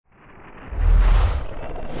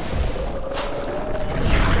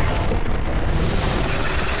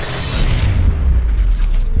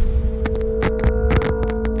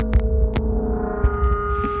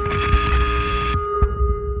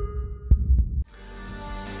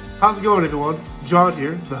How's it going, everyone? John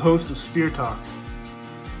here, the host of Spear Talk.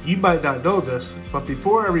 You might not know this, but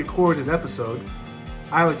before I record an episode,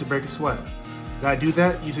 I like to break a sweat. And I do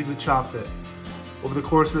that using the Chop Fit. Over the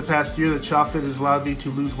course of the past year, the Chop Fit has allowed me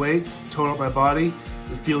to lose weight, tone up my body,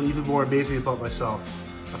 and feel even more amazing about myself.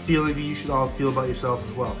 A feeling that you should all feel about yourself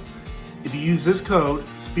as well. If you use this code,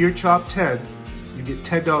 SpearChop10, you get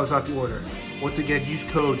 $10 off your order. Once again, use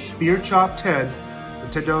code SpearChop10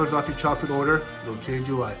 for $10 off your Chop Fit order. It'll change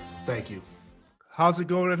your life. Thank you. How's it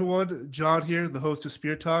going, everyone? John here, the host of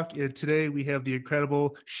Spear Talk, and today we have the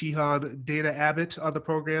incredible Shihan Dana Abbott on the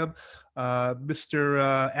program.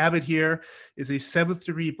 Mr. Abbott here is a 7th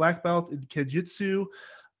degree black belt in Kenjutsu,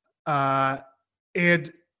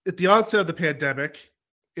 and at the onset of the pandemic,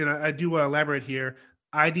 and I do want to elaborate here,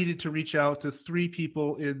 I needed to reach out to 3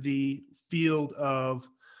 people in the field of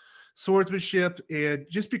swordsmanship, and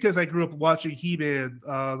just because I grew up watching He-Man,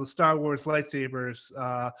 the Star Wars lightsabers,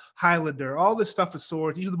 Highlander, all this stuff with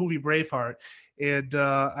swords, even the movie Braveheart, and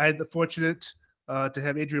I had the fortunate to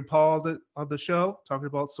have Adrian Paul on the show talking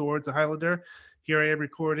about swords and Highlander. Here I am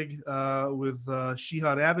recording with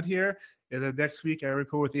Shihan Abbott here, and then next week I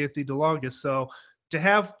record with Anthony DeLongis. So to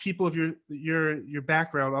have people of your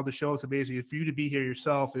background on the show is amazing, and for you to be here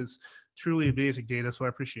yourself is truly amazing, Dana. So I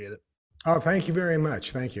appreciate it. Oh, thank you very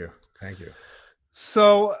much. Thank you. Thank you.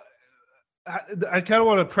 So I kind of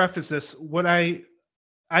want to preface this. What I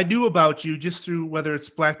knew about you just through whether it's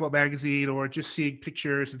Black Belt Magazine or just seeing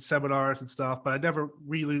pictures and seminars and stuff, but I never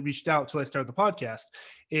really reached out until I started the podcast.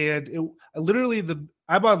 And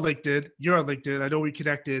I'm on LinkedIn, you're on LinkedIn, I know we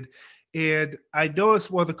connected, and I noticed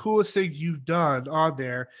one of the coolest things you've done on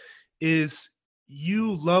there is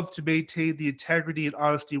you love to maintain the integrity and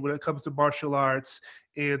honesty when it comes to martial arts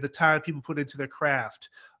and the time people put into their craft.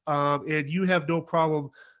 And you have no problem,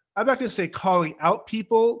 I'm not going to say calling out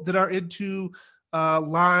people that are into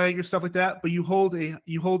lying or stuff like that, but you hold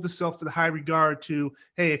yourself to the high regard to,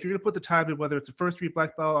 hey, if you're going to put the time in, whether it's a first degree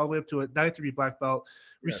black belt all the way up to a 9th degree black belt,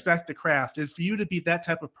 respect the craft. And for you to be that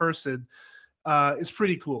type of person is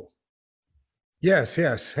pretty cool.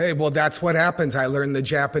 Yes. Hey, well, that's what happens. I learned the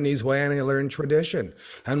Japanese way and I learned tradition.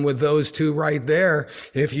 And with those two right there,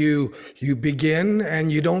 if you begin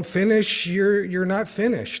and you don't finish, you're not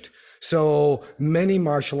finished. So many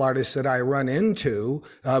martial artists that I run into,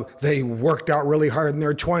 they worked out really hard in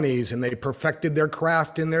their 20s and they perfected their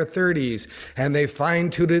craft in their 30s and they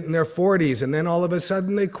fine-tuned it in their 40s. And then all of a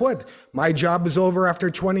sudden they quit. My job is over after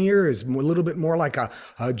 20 years, a little bit more like a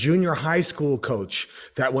junior high school coach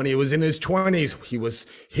that when he was in his 20s,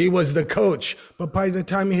 he was the coach. But by the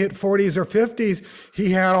time he hit 40s or 50s, he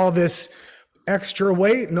had all this extra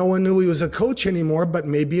weight. No one knew he was a coach anymore, but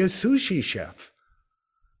maybe a sushi chef.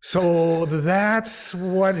 So that's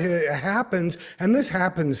what happens, and this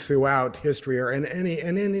happens throughout history or in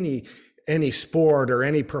any sport or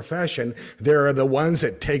any profession. There are the ones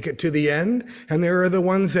that take it to the end, and there are the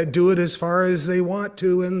ones that do it as far as they want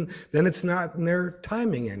to, and then it's not in their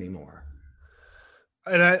timing anymore.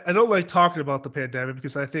 And I don't like talking about the pandemic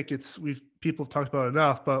because I think people have talked about it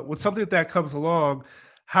enough. But when something like that comes along,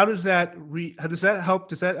 how does that help?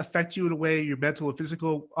 Does that affect you in a way, your mental and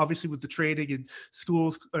physical? Obviously, with the training and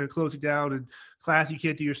schools are closing down and class, you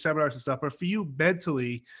can't do your seminars and stuff. But for you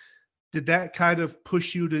mentally, did that kind of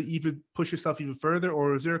push you to even push yourself even further,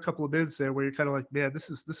 or is there a couple of minutes there where you're kind of like, man, this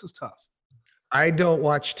is tough? I don't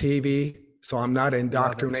watch TV, so I'm not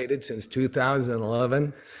indoctrinated since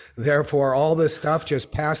 2011. Therefore, all this stuff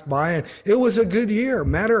just passed by, and it was a good year.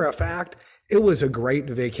 Matter of fact, it was a great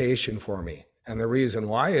vacation for me. And the reason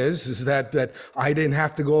why is that I didn't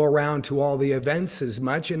have to go around to all the events as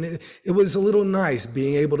much. And it was a little nice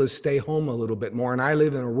being able to stay home a little bit more. And I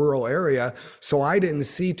live in a rural area, so I didn't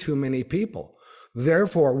see too many people.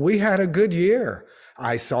 Therefore, we had a good year.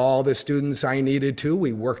 I saw all the students I needed to.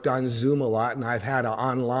 We worked on Zoom a lot, and I've had an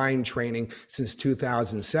online training since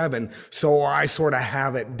 2007. So I sort of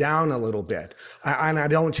have it down a little bit. And I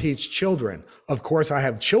don't teach children. Of course, I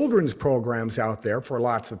have children's programs out there for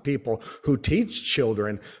lots of people who teach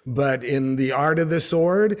children. But in the art of the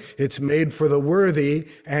sword, it's made for the worthy.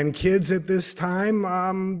 And kids at this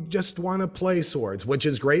time just want to play swords, which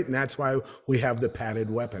is great. And that's why we have the padded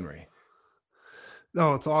weaponry.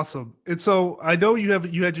 No, it's awesome. And so I know you had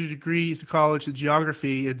your degree at college in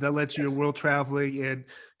geography, and that led to your world traveling and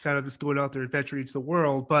kind of just going out there adventuring into the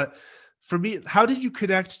world. But for me, how did you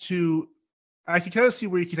connect to? I can kind of see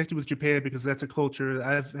where you connected with Japan because that's a culture.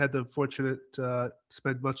 I've had the fortunate to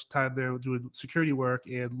spend much time there doing security work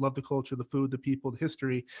and love the culture, the food, the people, the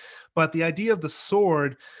history. But the idea of the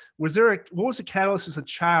sword, what was the catalyst as a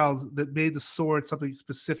child that made the sword something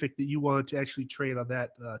specific that you wanted to actually train on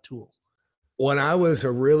that tool? When I was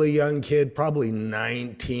a really young kid, probably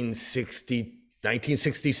 1960,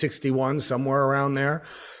 61, somewhere around there,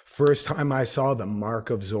 first time I saw The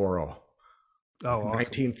Mark of Zorro. Oh, awesome.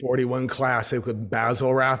 1941 classic with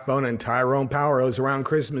Basil Rathbone and Tyrone Power. It was around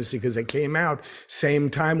Christmas because it came out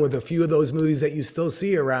same time with a few of those movies that you still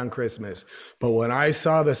see around Christmas. But when I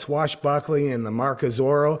saw the swashbuckling and the Mark of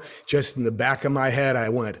Zorro, just in the back of my head, I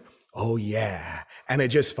went, oh yeah. And it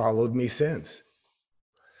just followed me since.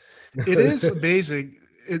 It is amazing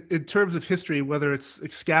in terms of history, whether it's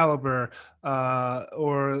Excalibur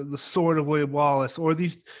or the sword of William Wallace, or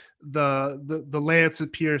the lance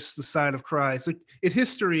that pierced the side of Christ. Like in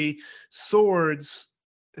history, swords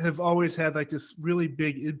have always had like this really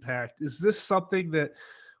big impact. Is this something that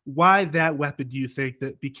why that weapon do you think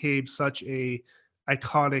that became such a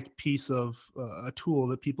iconic piece of a tool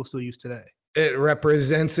that people still use today? It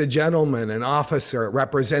represents a gentleman, an officer. It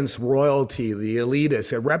represents royalty, the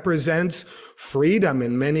elitist. It represents freedom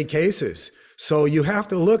in many cases. So you have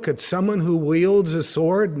to look at someone who wields a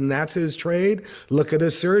sword and that's his trade. Look at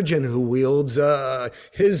a surgeon who wields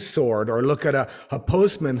his sword, or look at a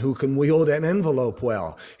postman who can wield an envelope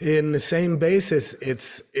well. In the same basis,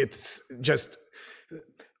 it's just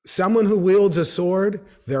someone who wields a sword,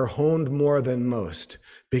 they're honed more than most,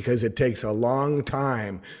 because it takes a long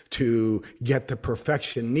time to get the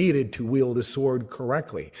perfection needed to wield a sword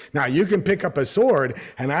correctly. Now, you can pick up a sword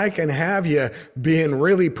and I can have you being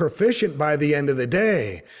really proficient by the end of the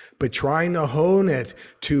day, but trying to hone it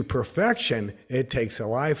to perfection, it takes a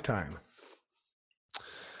lifetime.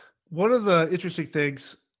 One of the interesting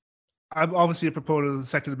things, I'm obviously a proponent of the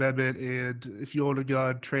Second Amendment, and if you own a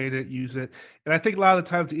gun, trade it, use it. And I think a lot of the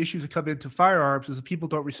times the issues that come into firearms is that people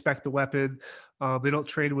don't respect the weapon, they don't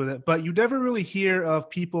train with it. But you never really hear of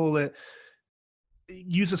people that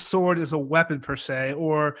use a sword as a weapon per se,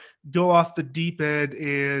 or go off the deep end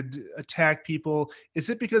and attack people. Is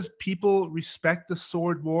it because people respect the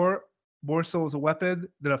sword more so as a weapon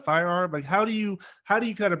than a firearm? Like how do you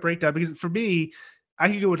kind of break down? Because for me, I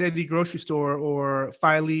can go to any grocery store or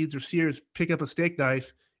Filene's or Sears, pick up a steak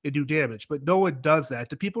knife and do damage, but no one does that.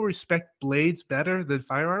 Do people respect blades better than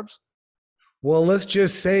firearms? Well, let's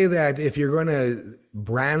just say that if you're going to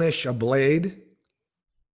brandish a blade,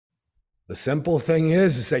 the simple thing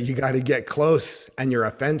is that you got to get close and you're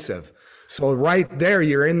offensive. So right there,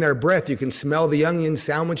 you're in their breath. You can smell the onion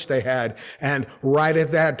sandwich they had. And right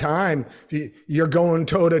at that time, you're going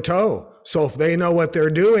toe to toe. So if they know what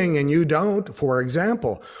they're doing and you don't, for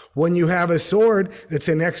example, when you have a sword, it's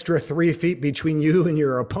an extra 3 feet between you and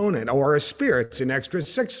your opponent, or a spear, it's an extra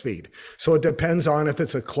 6 feet. So it depends on if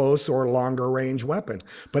it's a close or longer range weapon.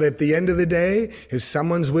 But at the end of the day, if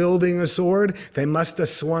someone's wielding a sword, they must have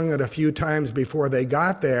swung it a few times before they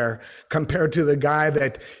got there, compared to the guy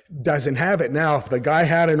that doesn't have it. Now, if the guy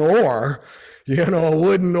had an oar, a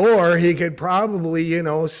wooden oar, he could probably,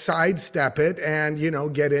 sidestep it and,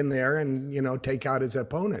 get in there and, take out his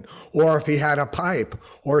opponent. Or if he had a pipe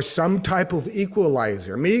or some type of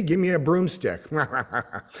equalizer, give me a broomstick,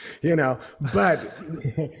 but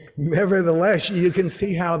nevertheless, you can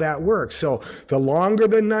see how that works. So the longer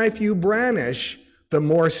the knife you brandish, the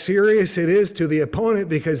more serious it is to the opponent,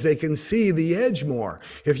 because they can see the edge more.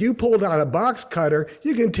 If you pulled out a box cutter,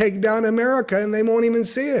 you can take down America and they won't even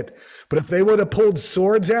see it. But if they would have pulled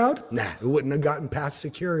swords out, it wouldn't have gotten past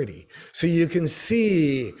security. So you can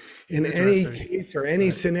see in any case or any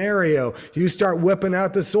scenario, you start whipping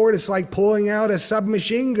out the sword, it's like pulling out a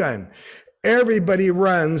submachine gun. Everybody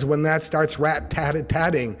runs when that starts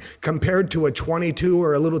rat-tatting compared to a 22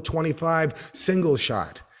 or a little 25 single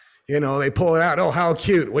shot. They pull it out. Oh, how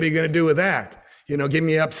cute. What are you going to do with that? Give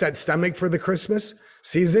me an upset stomach for the Christmas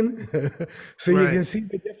season. So right. You can see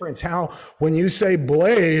the difference. How, when you say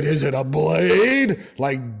blade, is it a blade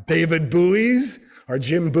like David Bowie's or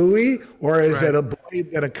Jim Bowie, or is it a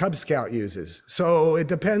blade that a Cub Scout uses? So it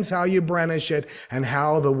depends how you brandish it and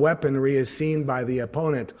how the weaponry is seen by the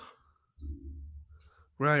opponent.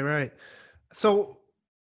 Right. So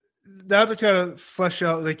now to kind of flesh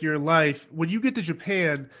out like your life, when you get to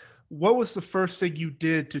Japan, what was the first thing you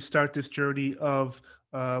did to start this journey of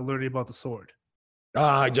learning about the sword?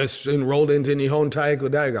 I just enrolled into Nihon Taiko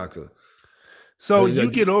Daigaku. So you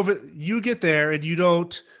get there and you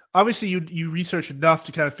don't, obviously you research enough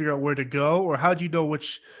to kind of figure out where to go, or how do you know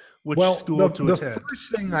which school to attend? The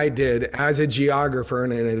first thing I did as a geographer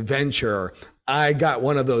and an adventurer, I got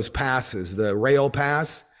one of those passes, the rail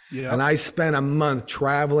pass. And Yep. I spent a month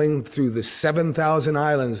traveling through the 7,000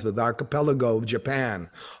 islands of the archipelago of Japan,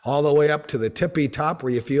 all the way up to the tippy top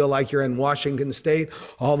where you feel like you're in Washington State,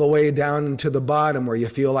 all the way down to the bottom where you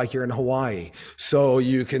feel like you're in Hawaii. So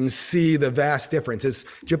you can see the vast difference.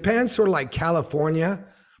 Japan's sort of like California,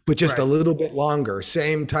 but just a Right. little bit longer,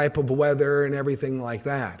 same type of weather and everything like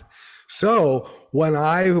that. So when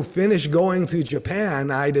I finished going through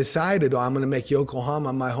Japan, I decided, oh, I'm going to make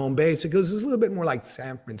Yokohama my home base because it's a little bit more like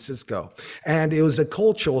San Francisco. And it was a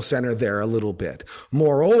cultural center there a little bit.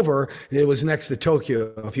 Moreover, it was next to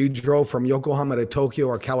Tokyo. If you drove from Yokohama to Tokyo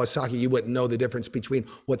or Kawasaki, you wouldn't know the difference between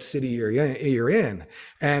what city you're in.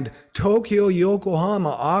 And Tokyo, Yokohama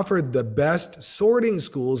offered the best sorting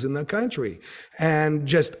schools in the country.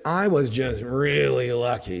 And I was just really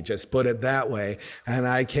lucky, just put it that way. And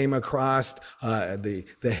I came across the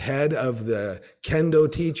head of the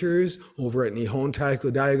kendo teachers over at Nihon Taiko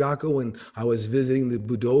Daigaku when I was visiting the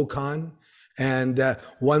Budokan. And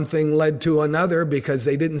one thing led to another because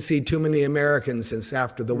they didn't see too many Americans since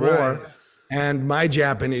after the Right. war. And my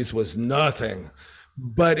Japanese was nothing.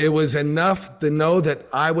 But it was enough to know that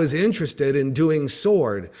I was interested in doing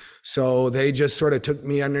sword. So they just sort of took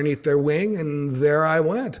me underneath their wing, and there I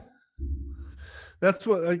went. That's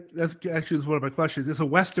actually was one of my questions. As a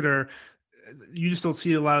Westerner, you just don't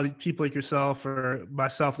see a lot of people like yourself or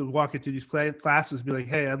myself that walk into these classes and be like,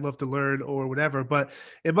 hey, I'd love to learn or whatever. But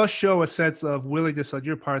it must show a sense of willingness on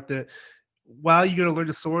your part that while you're going to learn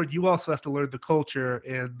the sword, you also have to learn the culture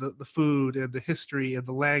and the food and the history and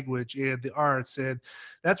the language and the arts. And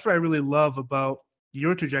that's what I really love about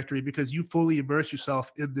your trajectory, because you fully immerse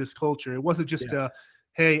yourself in this culture. It wasn't just Yes.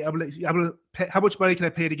 hey, I'm gonna pay, how much money can I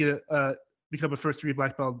pay to get become a first degree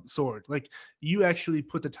black belt sword? Like, you actually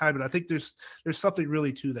put the time in. I think there's something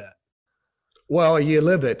really to that. Well, you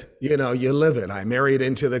live it. You live it. I married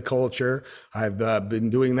into the culture. I've been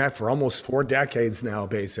doing that for almost 4 decades now,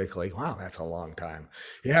 basically. Wow, that's a long time.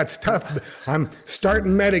 Yeah, it's tough. I'm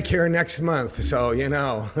starting Medicare next month, so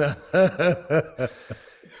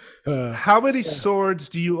How many swords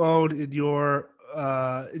do you own in your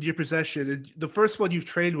possession? And the first one you've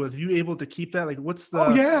trained with, are you able to keep that? Like,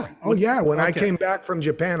 Oh yeah, oh what's yeah. When I okay? came back from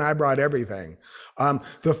Japan, I brought everything.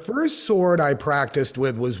 The first sword I practiced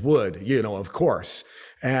with was wood, of course.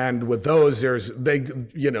 And with those,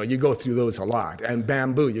 you go through those a lot. And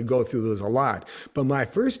bamboo, you go through those a lot. But my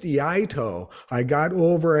first Iaito, I got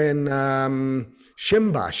over in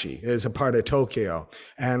Shimbashi, is a part of Tokyo,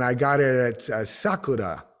 and I got it at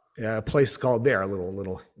Sakura. A place called there, a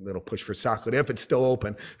little push for Sakura, if it's still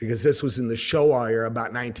open, because this was in the Showa era,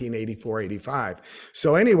 about 1984, 85.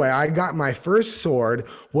 So anyway, I got my first sword,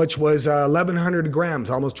 which was 1,100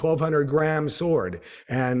 grams, almost 1,200 gram sword.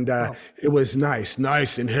 And Wow. it was nice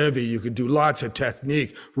and heavy. You could do lots of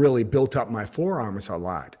technique, really built up my forearms a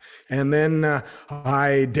lot. And then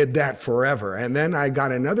I did that forever. And then I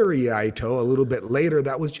got another Iaito a little bit later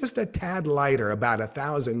that was just a tad lighter, about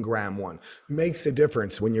 1,000 gram one. Makes a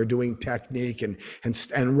difference when you're doing technique and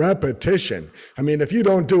repetition. I mean, if you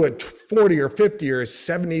don't do it 40 or 50 or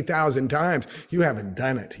 70,000 times, you haven't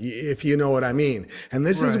done it, if you know what I mean. And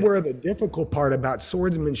this is Right. where the difficult part about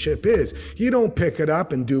swordsmanship is. You don't pick it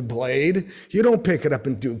up and do blade. You don't pick it up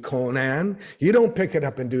and do Conan. You don't pick it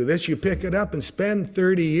up and do this. You pick it up and spend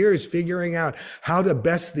 30 years figuring out how to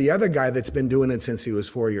best the other guy that's been doing it since he was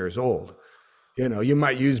 4 years old. You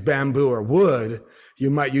might use bamboo or wood, you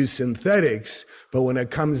might use synthetics, but when it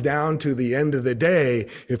comes down to the end of the day,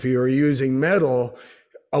 if you're using metal,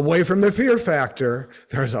 away from the fear factor,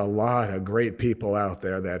 there's a lot of great people out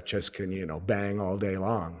there that just can, bang all day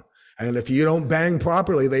long. And if you don't bang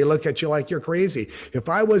properly, they look at you like you're crazy. If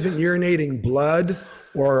I wasn't urinating blood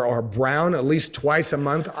or brown at least twice a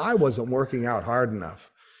month, I wasn't working out hard enough.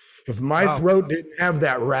 If my Wow. throat didn't have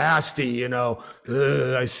that raspy,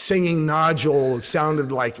 a singing nodule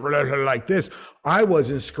sounded like this, I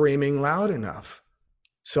wasn't screaming loud enough.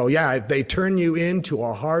 So yeah, they turn you into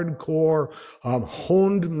a hardcore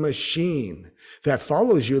honed machine that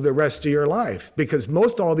follows you the rest of your life. Because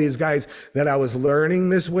most all these guys that I was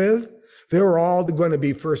learning this with, they were all going to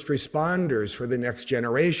be first responders for the next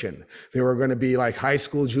generation. They were going to be like high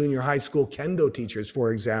school, junior high school kendo teachers,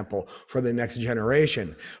 for example, for the next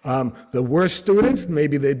generation. The worst students,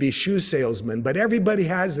 maybe they'd be shoe salesmen, but everybody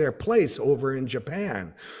has their place over in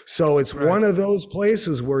Japan. So it's Right. one of those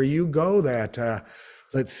places where you go that,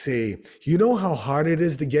 let's see, you know how hard it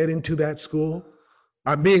is to get into that school?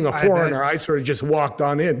 Being a I bet. foreigner, I sort of just walked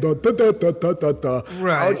on in. Da, da, da, da, da, da, da. I was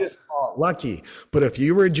Right. just lucky. But if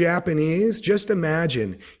you were Japanese, just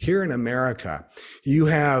imagine here in America, you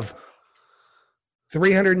have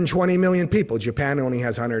 320 million people. Japan only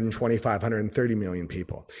has 125, 130 million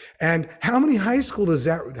people. And how many high schools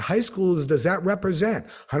does that represent?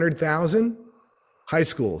 100,000 high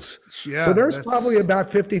schools. So Yeah, there's probably that's about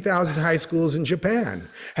 50,000 high schools in Japan.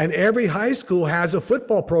 And every high school has a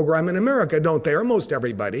football program in America, don't they? Or most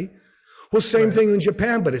everybody. Well, same right. thing in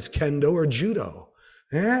Japan, but it's kendo or judo.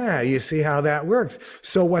 Yeah, you see how that works.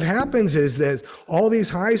 So what happens is that all these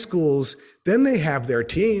high schools, then they have their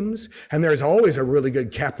teams, and there's always a really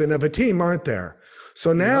good captain of a team, aren't there? So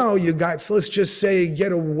Yep. now you got, so let's just say,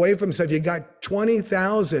 get away from stuff. You got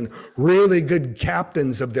 20,000 really good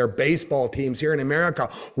captains of their baseball teams here in America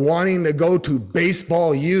wanting to go to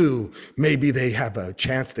baseball U. Maybe they have a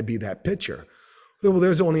chance to be that pitcher. Well,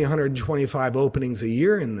 there's only 125 openings a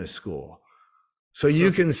year in this school. So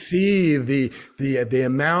you can see the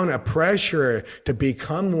amount of pressure to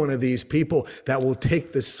become one of these people that will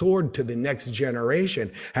take the sword to the next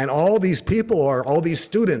generation. And all these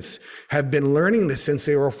students have been learning this since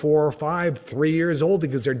they were 4 or 5, 3 years old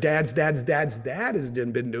because their dad's dad has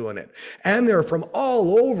been doing it. And they're from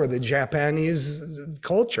all over the Japanese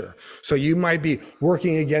culture. So you might be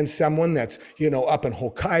working against someone that's, up in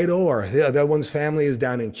Hokkaido, or the other one's family is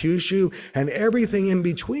down in Kyushu, and everything in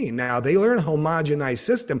between. Now they learn homogenized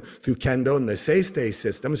system through kendo and the seisei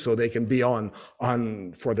system, so they can be on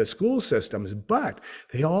for the school systems, but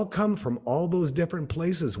they all come from all those different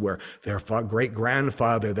places where their great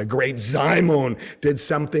grandfather, the great Zaimon, did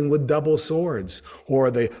something with double swords, or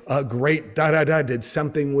the great did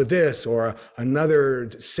something with this, or another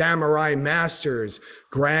samurai master's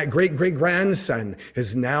great great grandson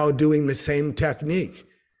is now doing the same technique.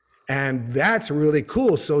 And that's really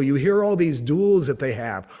cool. So you hear all these duels that they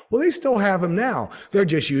have. Well, they still have them now. They're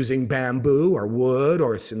just using bamboo or wood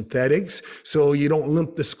or synthetics, so you don't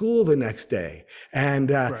limp to school the next day.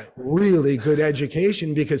 And Right. really good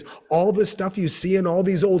education, because all the stuff you see in all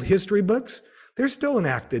these old history books, they're still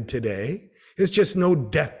enacted today. It's just no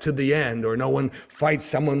death to the end, or no one fights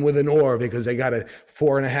someone with an oar because they got a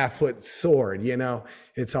 4.5-foot sword.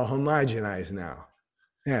 It's all homogenized now.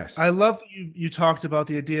 Yes. I love that you talked about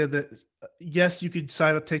the idea that yes, you could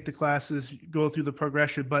sign up, take the classes, go through the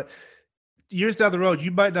progression, but years down the road,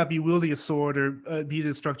 you might not be wielding a sword or be an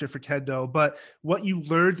instructor for kendo, but what you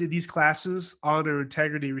learned in these classes, honor,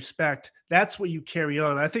 integrity, respect, that's what you carry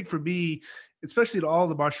on. I think for me, especially in all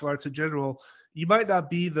the martial arts in general, you might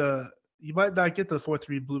not get the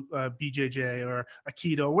 4-3 blue, BJJ or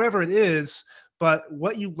Aikido, wherever it is, but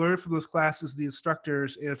what you learn from those classes, the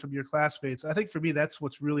instructors, and from your classmates, I think for me, that's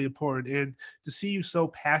what's really important. And to see you so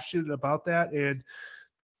passionate about that, and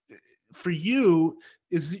for you,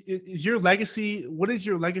 is your legacy, what is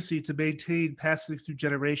your legacy to maintain passing through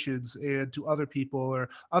generations and to other people or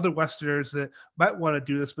other Westerners that might want to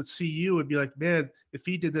do this, but see you and be like, man, if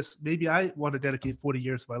he did this, maybe I want to dedicate 40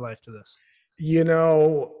 years of my life to this.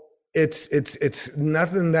 It's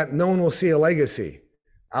nothing that no one will see a legacy.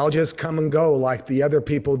 I'll just come and go like the other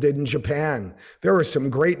people did in Japan. There were some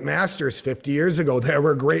great masters 50 years ago. There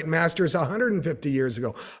were great masters 150 years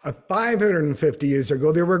ago. 550 years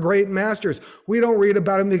ago, there were great masters. We don't read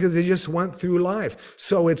about them because they just went through life.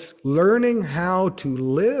 So it's learning how to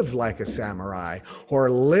live like a samurai, or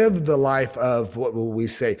live the life of, what will we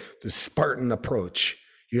say, the Spartan approach.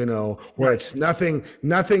 Where it's nothing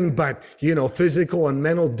but, physical and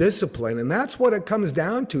mental discipline. And that's what it comes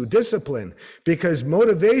down to, discipline. Because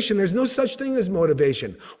motivation, there's no such thing as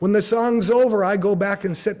motivation. When the song's over, I go back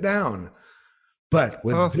and sit down. But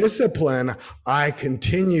with discipline, I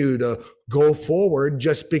continue to go forward,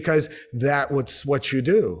 just because that's what you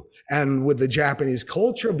do. And with the Japanese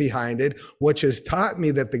culture behind it, which has taught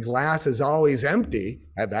me that the glass is always empty,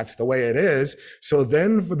 and that's the way it is. So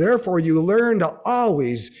therefore, you learn to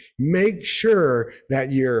always make sure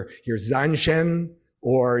that your zanshen,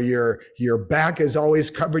 or your back is always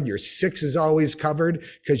covered, your six is always covered,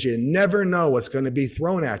 because you never know what's going to be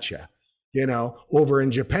thrown at you. Over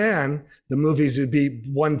in Japan, the movies would be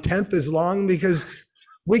 1/10 as long because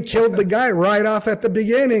we killed the guy right off at the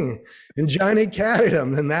beginning, and Johnny catted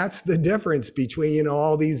him. And that's the difference between,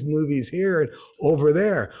 all these movies here and over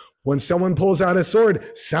there. When someone pulls out a sword,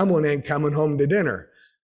 someone ain't coming home to dinner.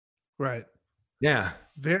 Right. Yeah.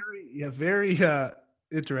 Very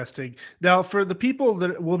interesting. Now, for the people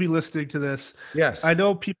that will be listening to this, Yes. I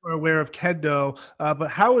know people are aware of kendo,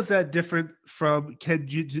 but how is that different from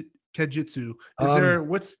kenjutsu?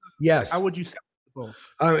 Yes. How would you say both?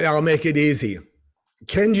 I'll make it easy.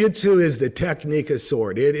 Kenjutsu is the technique of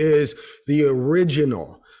sword. It is the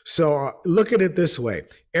original. So look at it this way.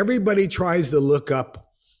 Everybody tries to look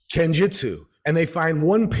up Kenjutsu and they find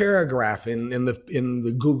one paragraph in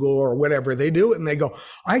the Google or whatever they do, and they go,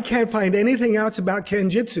 I can't find anything else about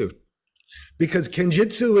Kenjutsu, because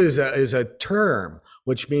Kenjutsu is a term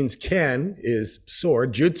which means ken is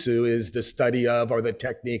sword, jutsu is the study of or the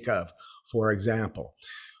technique of, for example.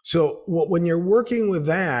 So when you're working with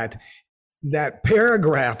that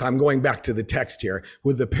paragraph, I'm going back to the text here,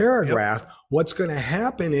 with the paragraph, what's going to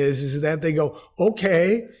happen is that they go,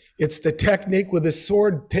 okay, it's the technique with the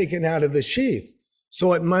sword taken out of the sheath.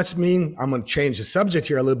 So it must mean, I'm going to change the subject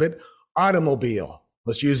here a little bit, automobile.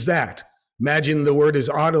 Let's use that. Imagine the word is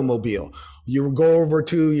automobile. You go over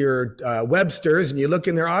to your Webster's and you look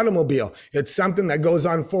in their automobile. It's something that goes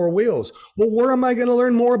on 4 wheels. Well, where am I going to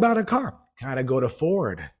learn more about a car? Got to go to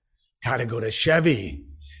Ford. Got to go to Chevy.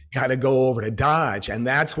 Got to go over to Dodge. And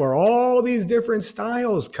that's where all these different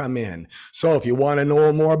styles come in. So if you want to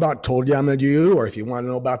know more about Toryama-ryu, or if you want to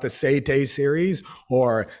know about the Seitei series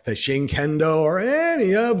or the Shinkendo or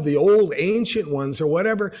any of the old ancient ones or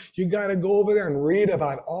whatever, you got to go over there and read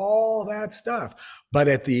about all that stuff. But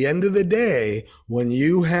at the end of the day, when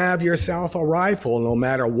you have yourself a rifle, no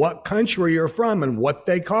matter what country you're from and what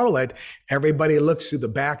they call it, everybody looks through the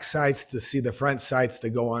back sights to see the front sights to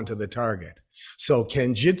go onto the target. So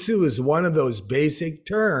Kenjutsu is one of those basic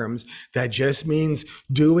terms that just means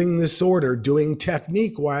doing the sword or doing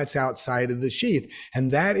technique while it's outside of the sheath. And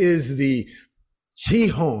that is the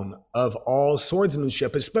kihon of all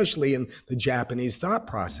swordsmanship, especially in the Japanese thought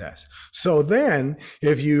process. So then,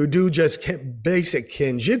 if you do just basic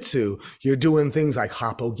kenjutsu, you're doing things like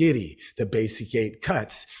happogiri, the basic 8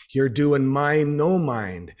 cuts. You're doing mind, no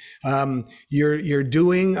mind. You're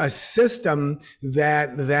doing a system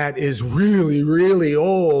that is really, really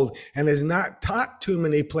old and is not taught too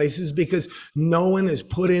many places because no one has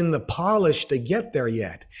put in the polish to get there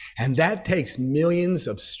yet. And that takes millions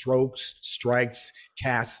of strokes, strikes,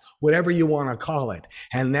 casts, whatever you want to call it.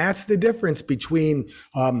 And that's the difference between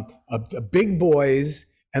big boys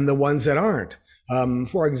and the ones that aren't.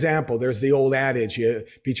 For example, there's the old adage,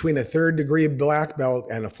 between a 3rd degree black belt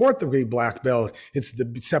and a 4th degree black belt,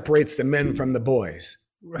 separates the men from the boys.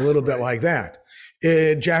 A little bit like that.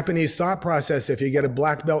 In Japanese thought process, if you get a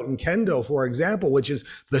black belt in Kendo, for example, which is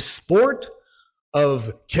the sport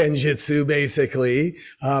of Kenjutsu, basically,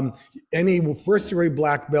 any 1st degree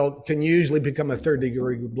black belt can usually become a 3rd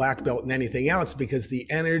degree black belt in anything else because the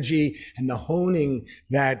energy and the honing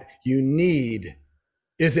that you need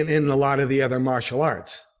isn't in a lot of the other martial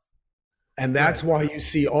arts. And that's why you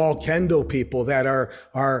see all Kendo people that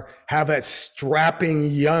have that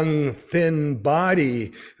strapping, young, thin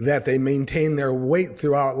body, that they maintain their weight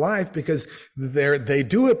throughout life because they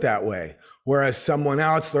do it that way. Whereas someone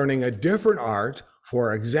else learning a different art,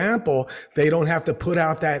 for example, they don't have to put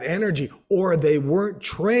out that energy, or they weren't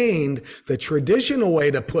trained the traditional way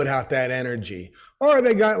to put out that energy, or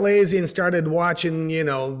they got lazy and started watching,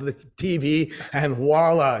 the TV, and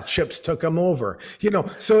voila, chips took them over.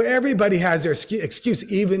 So everybody has their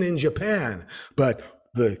excuse, even in Japan. But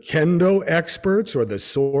the Kendo experts or the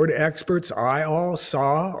sword experts I all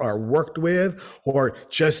saw or worked with or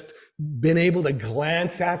just been able to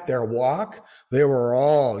glance at their walk, they were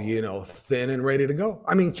all, thin and ready to go.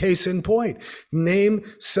 I mean, case in point, name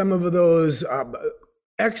some of those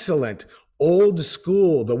excellent old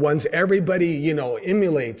school, the ones everybody,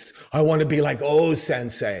 emulates. I want to be like, oh,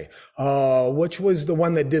 sensei. Which was the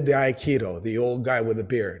one that did the Aikido, the old guy with the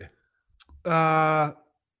beard? Omori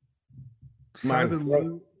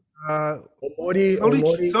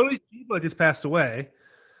Chiba just passed away.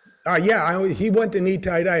 He went to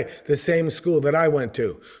Nitai Dai, the same school that I went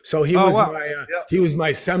to. So he was he was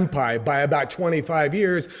my senpai by about 25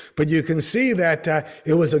 years. But you can see that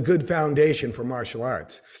it was a good foundation for martial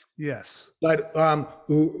arts. Yes. But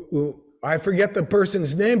I forget the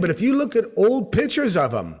person's name. But if you look at old pictures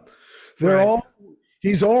of him,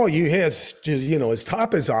 his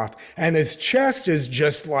top is off, and his chest is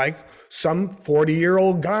just like some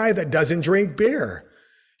 40-year-old guy that doesn't drink beer.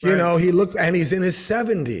 He's in his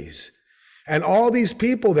 70s. And all these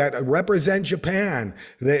people that represent Japan,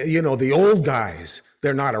 the old guys,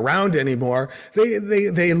 they're not around anymore.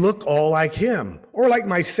 They look all like him or like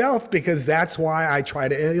myself, because that's why I try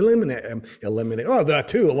to eliminate. That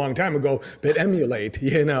too, a long time ago, but emulate,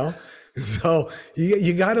 So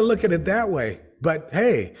you got to look at it that way. But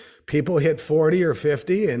hey, people hit 40 or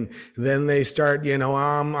 50 and then they start,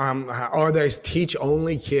 or they teach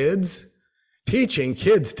only kids. Teaching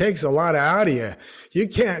kids takes a lot out of you. You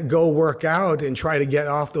can't go work out and try to get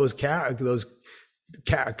off those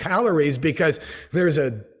calories because there's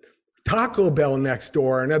a Taco Bell next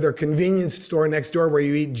door, another convenience store next door where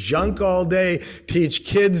you eat junk all day, teach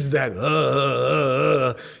kids that,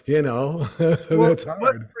 Well, that's what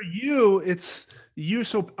hard. for you, it's you're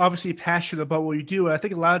so obviously passionate about what you do. And I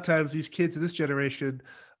think a lot of times these kids in this generation,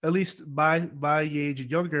 at least my age and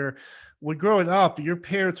younger, when growing up, your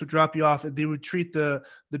parents would drop you off and they would treat the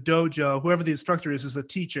dojo, whoever the instructor is, as a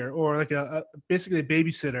teacher or like basically a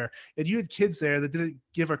babysitter. And you had kids there that didn't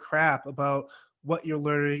give a crap about what you're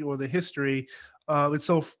learning or the history. And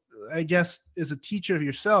so I guess as a teacher of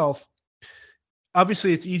yourself,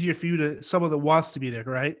 obviously it's easier for you to someone that wants to be there,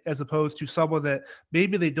 right? As opposed to someone that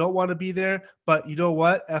maybe they don't want to be there, but you know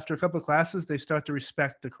what? After a couple of classes, they start to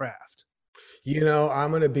respect the craft.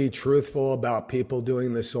 I'm going to be truthful about people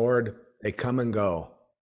doing the sword. They come and go.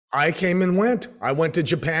 I came and went. I went to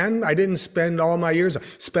Japan. I didn't spend all my years,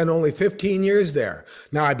 spent only 15 years there.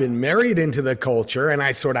 Now I've been married into the culture and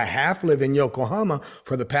I sort of half live in Yokohama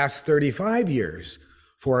for the past 35 years,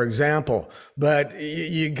 for example. But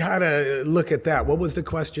you got to look at that. What was the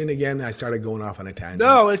question again? I started going off on a tangent.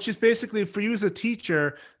 No, it's just basically for you as a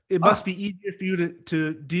teacher, it must Ah, be easier for you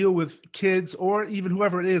to deal with kids or even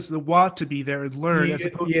whoever it is that want to be there and learn as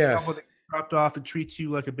opposed to someone yes. that dropped off and treats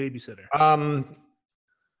you like a babysitter. Um,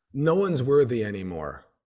 no one's worthy anymore.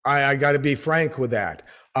 I got to be frank with that.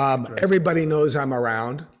 Interesting. Everybody knows I'm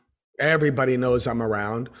around. Everybody knows I'm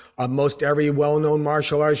around. Most every well-known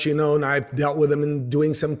martial artist and I've dealt with them in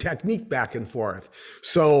doing some technique back and forth.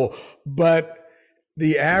 So, but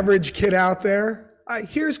the average kid out there,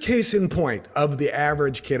 here's case in point of the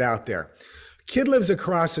average kid out there. Kid lives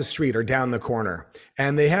across the street or down the corner,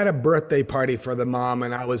 and they had a birthday party for the mom,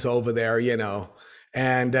 and I was over there,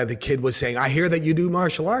 and the kid was saying, I hear that you do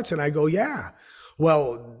martial arts. And I go, yeah.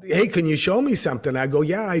 Well, hey, can you show me something? I go,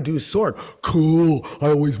 yeah, I do sword. Cool. I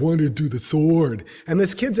always wanted to do the sword. And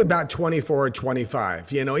this kid's about 24 or 25.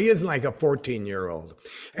 He isn't like a 14-year-old.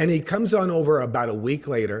 And he comes on over about a week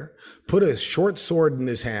later, put a short sword in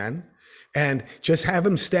his hand, and just have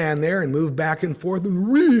him stand there and move back and forth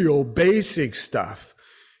and real basic stuff.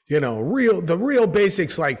 The real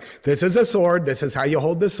basics, like this is a sword. This is how you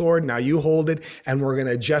hold the sword. Now you hold it and we're going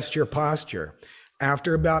to adjust your posture.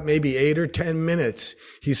 After about maybe 8 or 10 minutes,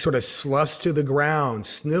 he sort of sloughs to the ground,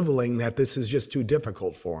 sniveling that this is just too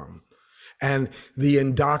difficult for him. And the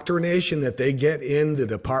indoctrination that they get in the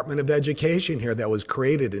Department of Education here that was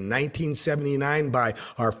created in 1979 by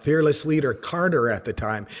our fearless leader Carter at the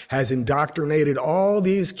time has indoctrinated all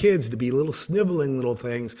these kids to be little sniveling little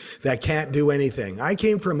things that can't do anything. I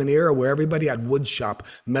came from an era where everybody had wood shop,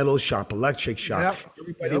 metal shop, electric shop. Yep.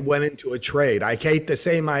 Everybody Yep. went into a trade. I hate to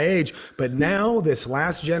say my age, but now this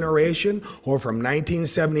last generation, or from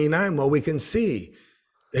 1979, well, we can see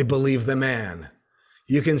they believe the man.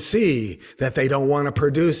 You can see that they don't want to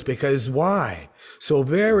produce because why? So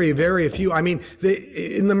very, very few. I mean,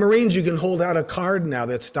 in the Marines, you can hold out a card now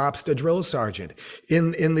that stops the drill sergeant.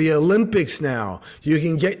 In the Olympics now, you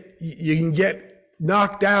can get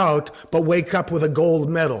knocked out, but wake up with a gold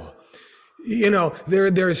medal.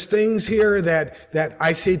 There's things here that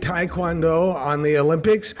I see Taekwondo on the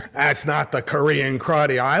Olympics. That's not the Korean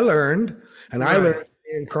karate I learned. And I learned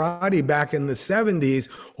in karate back in the 70s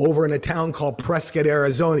over in a town called Prescott,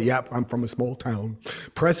 Arizona. Yep, I'm from a small town.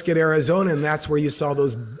 Prescott, Arizona, and that's where you saw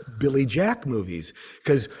those Billy Jack movies.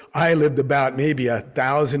 Because I lived about maybe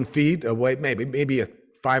 1,000 feet away, maybe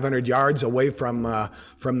 500 yards away from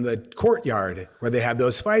the courtyard where they had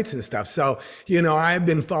those fights and stuff. So, I've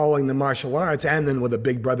been following the martial arts, and then with a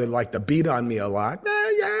big brother that liked to beat on me a lot.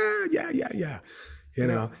 Yeah.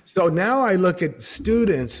 So now I look at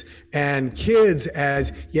students and kids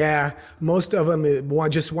as, most of them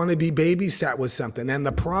just want to be babysat with something. And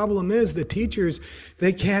the problem is the teachers,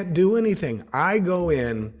 they can't do anything. I go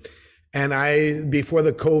in and before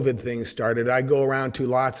the COVID thing started, I go around to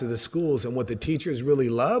lots of the schools. And what the teachers really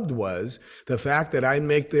loved was the fact that I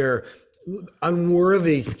make their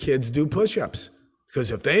unworthy kids do push-ups. Because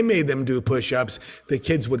if they made them do push-ups, the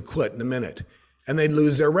kids would quit in a minute. And they'd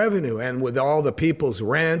lose their revenue. And with all the people's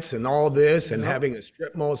rents and all this and having a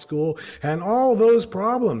strip mall school and all those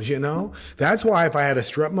problems, that's why if I had a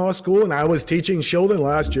strip mall school and I was teaching children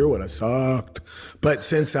last year, would have sucked. But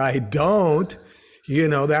since I don't,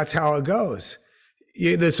 that's how it goes.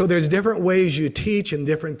 So there's different ways you teach and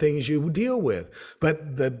different things you deal with.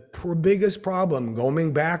 But the biggest problem,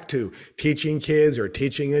 going back to teaching kids or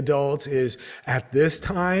teaching adults, is at this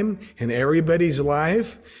time in everybody's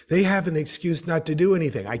life, they have an excuse not to do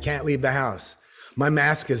anything. I can't leave the house. My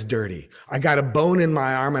mask is dirty. I got a bone in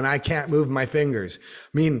my arm and I can't move my fingers.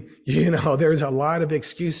 I mean, there's a lot of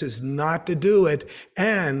excuses not to do it.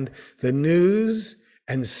 And the news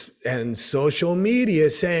and social media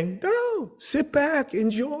saying, no, sit back, Yep.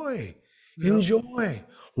 enjoy.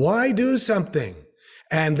 Why do something?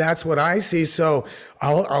 And that's what I see. So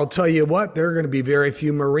I'll tell you what, there are going to be very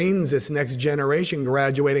few Marines this next generation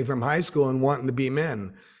graduating from high school and wanting to be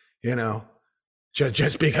men, you know,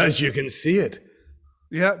 just because you can see it.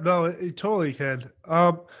 Yeah, no, it totally can.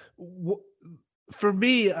 W- for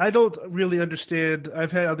me, I don't really understand.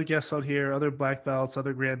 I've had other guests on here, other black belts,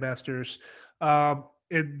 other grandmasters.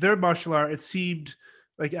 In their martial art, it seemed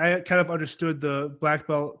like I kind of understood the black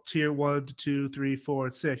belt tier one to two, three, four,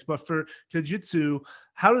 and six. But for Kenjutsu,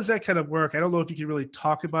 how does that kind of work? I don't know if you can really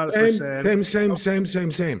talk about it per Same, se. same, same, same,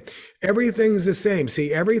 same, same. Everything's the same.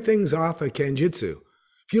 See, everything's off of Kenjutsu.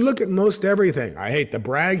 If you look at most everything, I hate to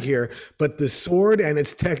brag here, but the sword and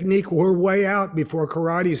its technique were way out before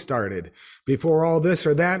karate started. Before all this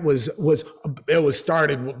or that it was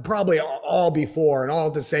started probably all before and all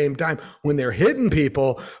at the same time when they're hitting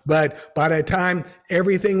people. But by the time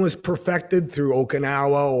everything was perfected through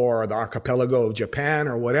Okinawa or the archipelago of Japan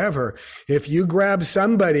or whatever, if you grab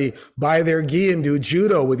somebody by their gi and do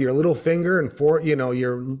judo with your little finger and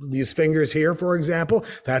these fingers here, for example,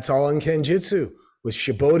 that's all in Kenjutsu, with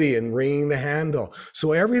shibori and ringing the handle.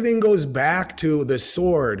 So everything goes back to the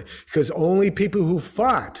sword, because only people who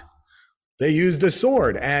fought, they used a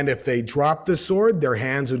sword. And if they dropped the sword, their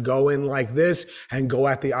hands would go in like this and go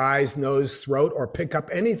at the eyes, nose, throat, or pick up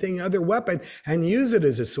anything other weapon and use it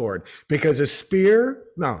as a sword. Because a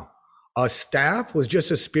staff was just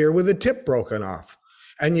a spear with a tip broken off.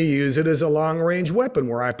 And you use it as a long range weapon,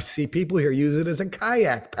 where I see people here use it as a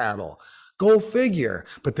kayak paddle. Go figure.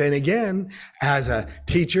 But then again, as a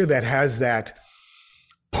teacher that has that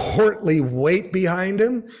portly weight behind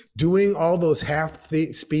him, doing all those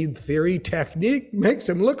speed theory technique makes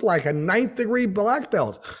him look like a 9th-degree black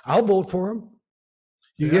belt. I'll vote for him.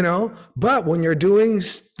 You know, but when you're doing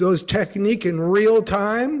those technique in real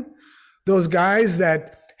time, those guys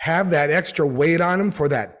that have that extra weight on them for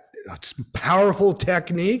that powerful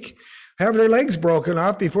technique have their legs broken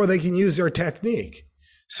off before they can use their technique.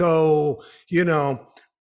 So,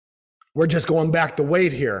 we're just going back to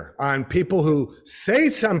weight here on people who say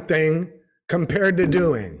something compared to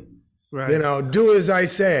doing. Right. Do as I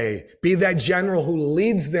say. Be that general who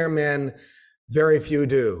leads their men. Very few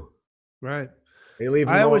do. Right. They leave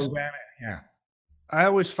them alone. Yeah. I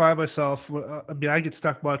always find myself, I get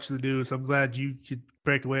stuck watching the news. I'm glad you could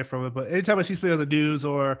break away from it. But anytime I see something on the news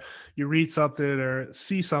or you read something or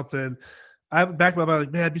see something, I'm back in my mind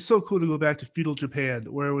like, man, it'd be so cool to go back to feudal Japan,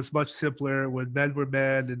 where it was much simpler, when men were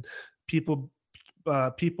men and people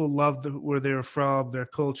loved where they were from, their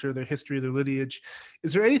culture, their history, their lineage.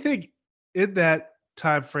 Is there anything in that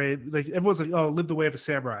time frame, like everyone's like, oh, live the way of a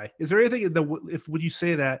samurai? Is there anything when you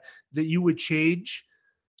say that you would change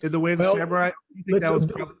in the way of a samurai? Let's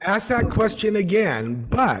ask that question again.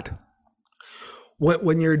 But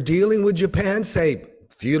when you're dealing with Japan, say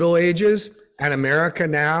feudal ages, and America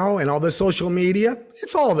now and all the social media,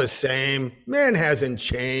 it's all the same. Man hasn't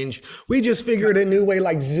changed. We just figured a new way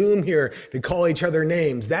like Zoom here to call each other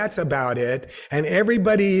names. That's about it. And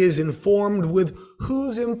everybody is informed with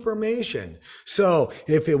whose information. So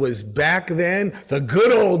if it was back then, the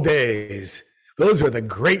good old days, those were the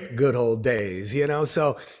great good old days,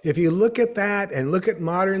 So if you look at that and look at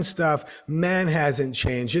modern stuff, man hasn't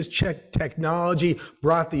changed. Just check technology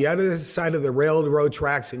brought the other side of the railroad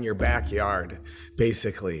tracks in your backyard,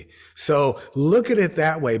 basically. So look at it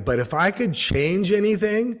that way. But if I could change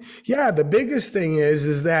anything, the biggest thing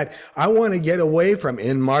is that I want to get away from,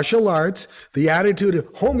 in martial arts, the attitude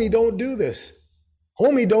of, homie, don't do this.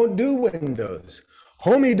 Homie, don't do windows.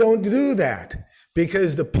 Homie, don't do that.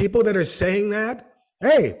 Because the people that are saying that,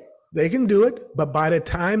 hey, they can do it, but by the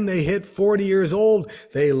time they hit 40 years old,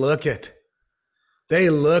 they look it. They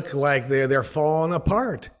look like they're falling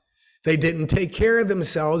apart. They didn't take care of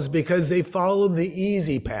themselves because they followed the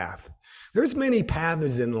easy path. There's many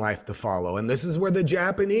paths in life to follow, and this is where the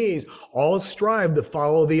Japanese all strive to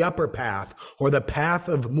follow the upper path, or the path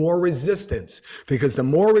of more resistance. Because the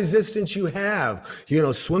more resistance you have,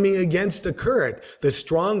 swimming against the current, the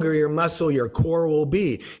stronger your muscle, your core will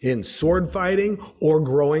be in sword fighting or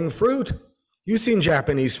growing fruit. You've seen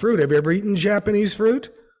Japanese fruit. Have you ever eaten Japanese fruit?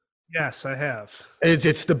 Yes, I have.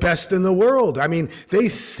 It's the best in the world. I mean, they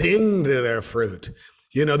sing to their fruit.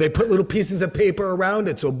 They put little pieces of paper around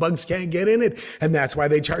it so bugs can't get in it. And that's why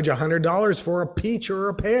they charge $100 for a peach or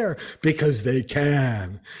a pear, because they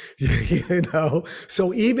can,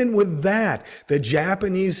 So even with that, the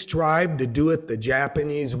Japanese strive to do it the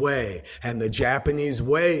Japanese way. And the Japanese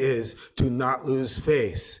way is to not lose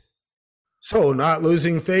face. So not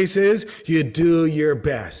losing face is you do your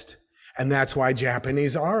best. And that's why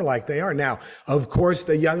Japanese are like they are. Now, of course,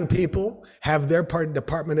 the young people have their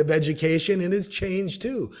Department of Education, and it's changed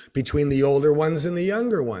too between the older ones and the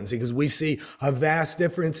younger ones, because we see a vast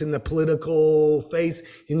difference in the political face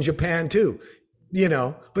in Japan too.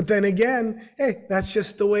 But then again, hey, that's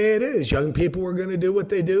just the way it is. Young people are going to do what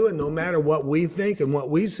they do, and no matter what we think and what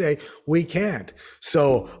we say, we can't.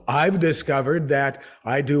 So I've discovered that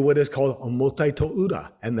I do what is called omotai to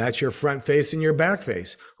ura, and that's your front face and your back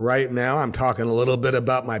face. Right now, I'm talking a little bit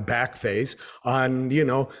about my back face on,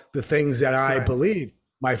 the things that I believe.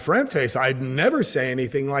 My front face, I'd never say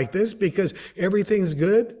anything like this because everything's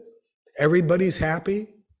good. Everybody's happy.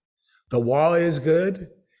 The wall is good.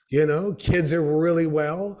 Kids are really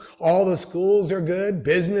well. All the schools are good.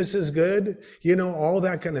 Business is good. All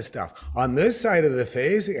that kind of stuff. On this side of the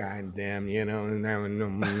face, God damn,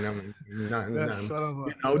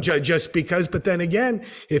 just because. But then again,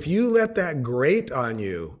 if you let that grate on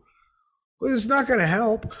you, well, it's not going to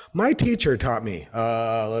help. My teacher taught me,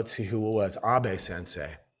 let's see who it was, Abe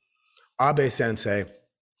Sensei. Abe Sensei,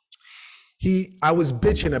 I was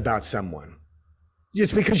bitching about someone.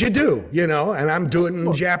 Just because you do, and I'm doing it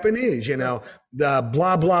in Japanese, the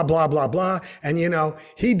blah, blah, blah, blah, blah. And,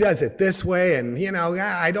 he does it this way. And,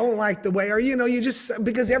 I don't like the way, or, you just,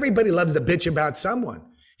 because everybody loves to bitch about someone.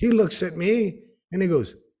 He looks at me and he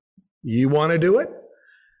goes, you want to do it?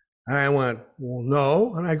 And I went, well,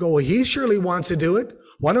 no. And I go, well, he surely wants to do it.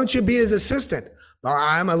 Why don't you be his assistant?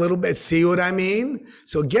 I'm a little bit, see what I mean?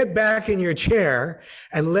 So get back in your chair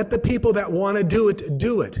and let the people that want to do it,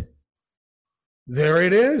 do it. There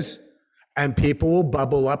it is. And people will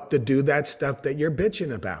bubble up to do that stuff that you're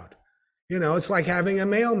bitching about. It's like having a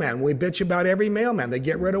mailman. We bitch about every mailman. They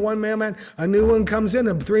get rid of one mailman, a new one comes in,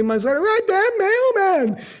 and 3 months later, right, that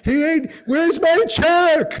mailman, where's my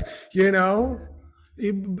check?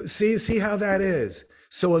 See how that is.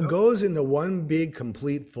 So it goes into one big,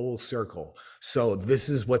 complete, full circle. So this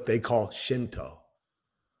is what they call Shinto.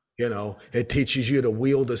 It teaches you to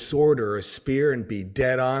wield a sword or a spear and be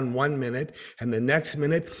dead on 1 minute, and the next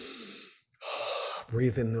minute,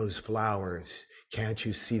 breathe in those flowers. Can't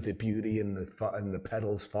you see the beauty in the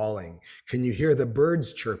petals falling? Can you hear the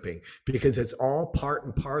birds chirping? Because it's all part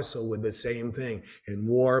and parcel with the same thing in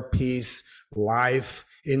war, peace, life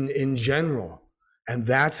in general. And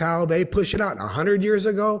that's how they push it out. 100 years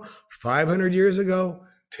ago, 500 years ago,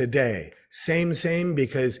 today. Same,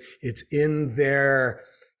 because it's in their...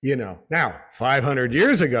 now 500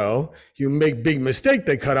 years ago, you make big mistake,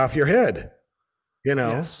 they cut off your head,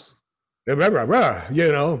 yes. They'll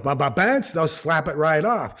slap it right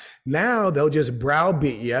off. Now they'll just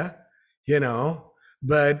browbeat you,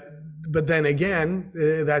 but then again,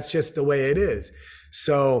 that's just the way it is.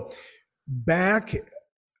 So back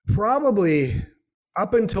probably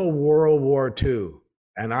up until World War II,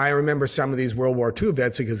 and I remember some of these World War II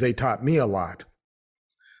vets because they taught me a lot.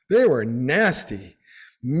 They were nasty,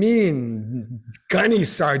 mean, gunny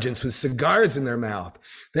sergeants with cigars in their mouth.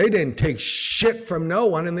 They didn't take shit from no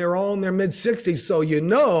one, and they were all in their mid-60s, so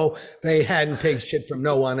they hadn't taken shit from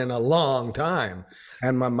no one in a long time.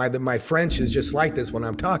 And my French is just like this when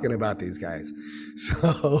I'm talking about these guys.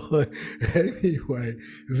 So anyway,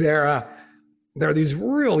 they're these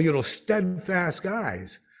real, steadfast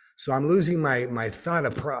guys. So I'm losing my thought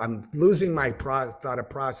of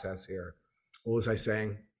process here. What was I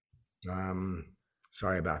saying?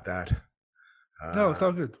 Sorry about that. No, it's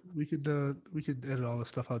all good. We could edit all this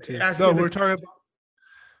stuff out too. No, we're talking about.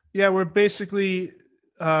 Yeah, we're basically.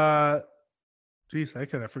 Geez, I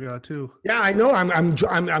kind of forgot too. Yeah, I know. I'm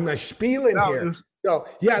spieling here. So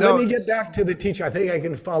let me get back to the teacher. I think I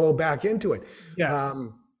can follow back into it. Yeah.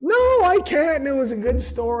 No, I can't. It was a good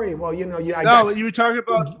story. Well, you were talking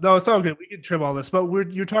about. No, it's all good. We can trim all this, but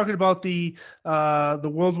you're talking about the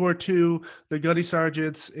World War II, the gunny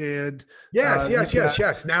sergeants, and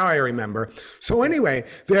yes. Now I remember. So anyway,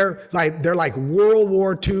 they're like World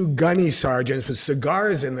War II gunny sergeants with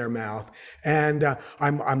cigars in their mouth, and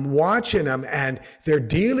I'm watching them, and they're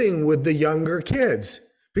dealing with the younger kids.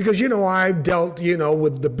 Because, I've dealt,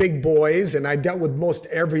 with the big boys, and I dealt with most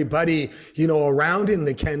everybody, around in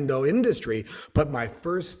the kendo industry. But my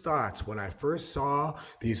first thoughts when I first saw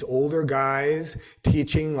these older guys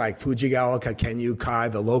teaching like Fujigawa Kakenyu Kai,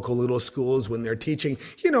 the local little schools, when they're teaching,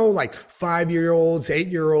 like 5-year-olds,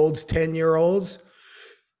 8-year-olds, 10-year-olds,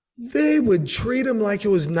 they would treat them like it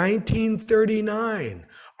was 1939.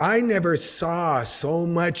 I never saw so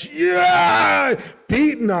much,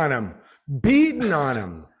 beating on them.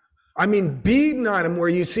 I mean, beating on him, where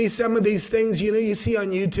you see some of these things, you see on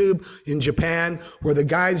YouTube in Japan, where the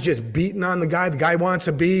guy's just beating on the guy. The guy wants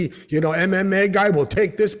to be, MMA guy will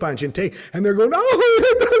take this punch and they're going,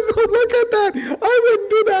 oh, look at that. I wouldn't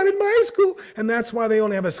do that in my school. And that's why they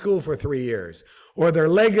only have a school for 3 years. Or their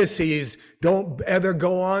legacies don't ever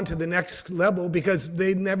go on to the next level because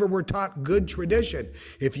they never were taught good tradition.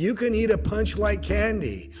 If you can eat a punch like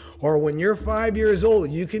candy, or when you're 5 years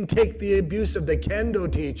old, you can take the abuse of the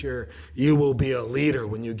kendo teacher, you will be a leader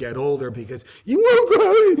when you get older because you won't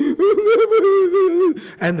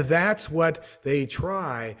cry. And that's what they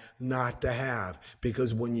try not to have.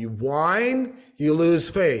 Because when you whine, you lose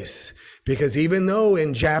face. Because even though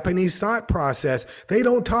in Japanese thought process, they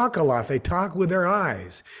don't talk a lot. They talk with their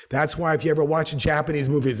eyes. That's why if you ever watch Japanese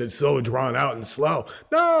movies, it's so drawn out and slow.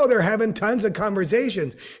 No, they're having tons of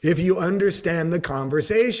conversations if you understand the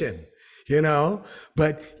conversation,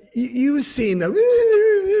 But you've seen them.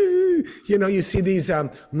 You see these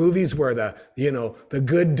movies where the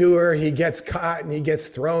good doer, he gets caught and he gets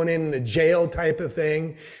thrown in the jail type of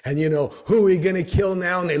thing. And, who are we going to kill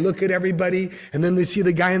now? And they look at everybody and then they see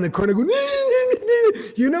the guy in the corner going,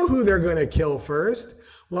 you know who they're going to kill first?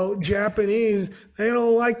 Well, Japanese, they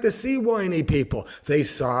don't like to see whiny people. They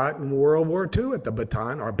saw it in World War II at the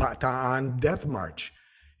Bataan Death March.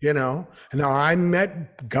 Now I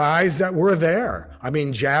met guys that were there. I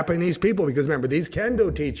mean, Japanese people, because remember, these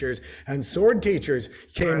kendo teachers and sword teachers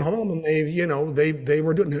came home and they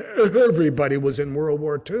were doing, everybody was in World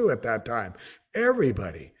War II at that time.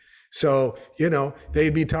 Everybody. So,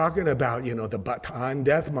 they'd be talking about, the Bataan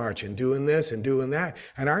Death March and doing this and doing that.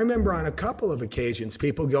 And I remember on a couple of occasions,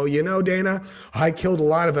 people go, Dana, I killed a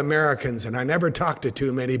lot of Americans and I never talked to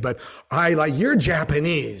too many, but you're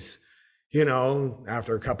Japanese.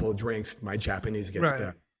 After a couple of drinks, my Japanese gets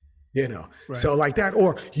better, So like that.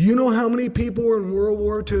 Or, how many people were in World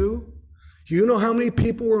War II? You know how many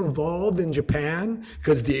people were involved in Japan?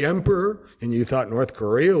 Because the emperor, and you thought North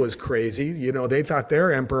Korea was crazy, they thought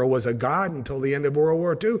their emperor was a god until the end of World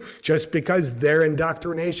War II, just because their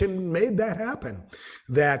indoctrination made that happen.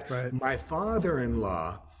 My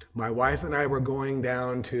father-in-law, my wife and I were going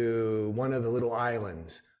down to one of the little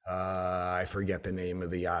islands. I forget the name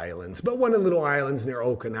of the islands, but one of the little islands near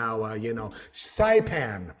Okinawa,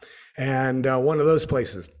 Saipan, and one of those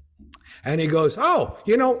places. And he goes,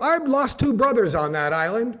 I've lost 2 brothers on that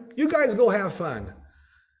island. You guys go have fun.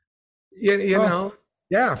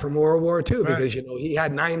 Yeah, from World War II, because, he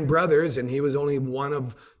had 9 brothers and he was only one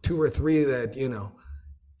of 2 or 3 that,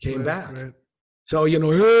 came back. Right. So,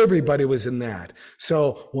 everybody was in that.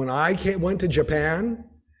 So when I went to Japan,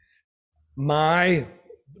 my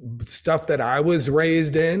stuff that I was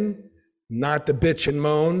raised in, not to bitch and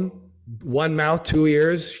moan, one mouth, 2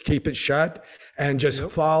 ears, keep it shut, and just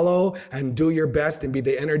follow and do your best and be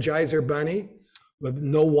the Energizer Bunny with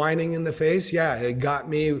no whining in the face. Yeah, it got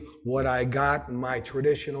me what I got in my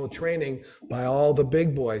traditional training by all the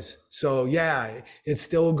big boys. So yeah, it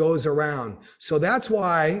still goes around. So that's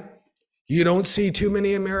why you don't see too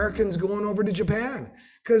many Americans going over to Japan,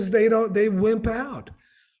 because they wimp out.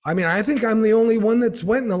 I mean, I think I'm the only one that's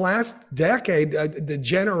went in the last decade, the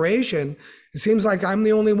generation. It seems like I'm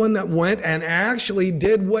the only one that went and actually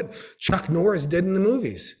did what Chuck Norris did in the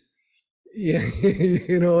movies. Yeah,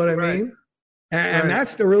 you know what I mean? And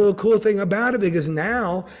that's the real cool thing about it, because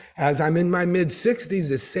now, as I'm in my mid-60s,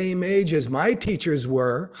 the same age as my teachers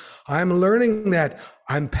were, I'm learning that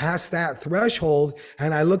I'm past that threshold,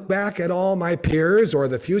 and I look back at all my peers or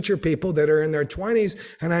the future people that are in their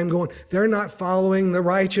 20s, and I'm going, they're not following the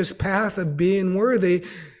righteous path of being worthy.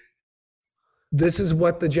 This is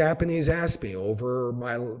what the Japanese asked me over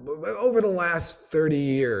the last 30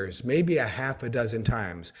 years, maybe a half a dozen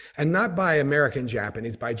times, and not by American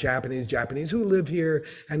Japanese, by Japanese who live here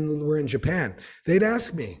and were in Japan. They'd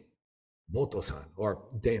ask me, Moto-san or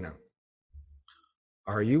Dana,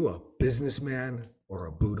 are you a businessman or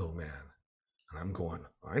a Budo man? And I'm going,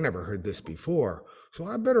 I never heard this before, so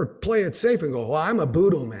I better play it safe and go, well, I'm a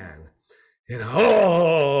Budo man.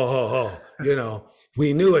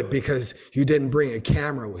 We knew it because you didn't bring a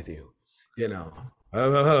camera with you,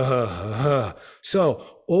 So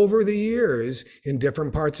over the years, in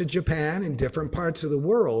different parts of Japan, in different parts of the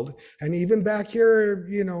world, and even back here,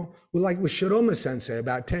 with Shiroma Sensei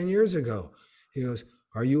about 10 years ago, he goes,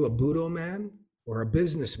 are you a Budo man or a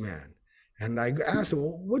businessman? And I asked him,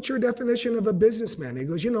 well, what's your definition of a businessman? He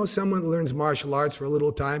goes, someone learns martial arts for a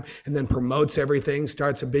little time and then promotes everything,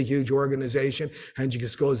 starts a big, huge organization, and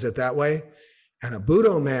just goes it that way. And a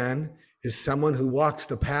Budo man is someone who walks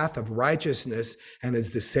the path of righteousness and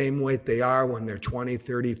is the same weight they are when they're 20,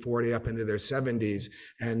 30, 40, up into their 70s,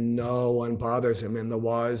 and no one bothers them, and the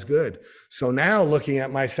law is good. So now looking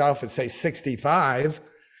at myself at, say, 65,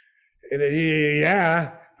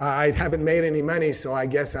 yeah, I haven't made any money, so I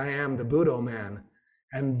guess I am the Budo man.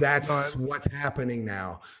 And that's what's happening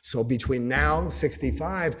now. So between now,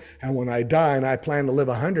 65, and when I die, and I plan to live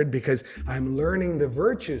 100 because I'm learning the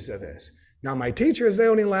virtues of this. Now, my teachers, they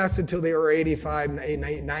only lasted till they were 85,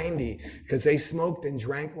 90, because they smoked and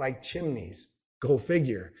drank like chimneys. Go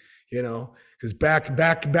figure, because back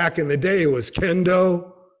in the day, it was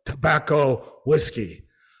kendo, tobacco, whiskey.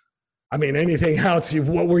 I mean, anything else,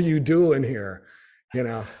 what were you doing here?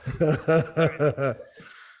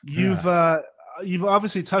 You've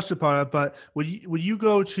obviously touched upon it, but when you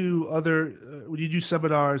go to other, when you do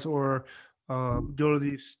seminars or go to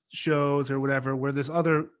these shows or whatever, where there's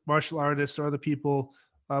other martial artists or other people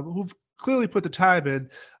who've clearly put the time in,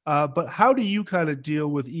 but how do you kind of deal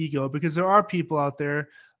with ego? Because there are people out there,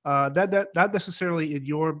 not necessarily in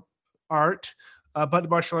your art, but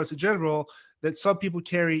martial arts in general, that some people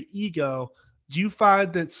carry ego. Do you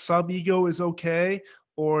find that some ego is okay?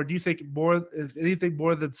 Or do you think more, if anything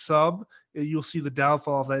more than some, you'll see the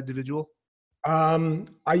downfall of that individual?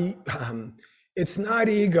 It's not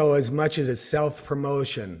ego as much as it's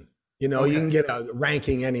self-promotion. Okay. You can get a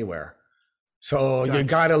ranking anywhere. So Gotcha. you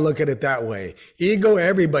got to look at it that way. Ego,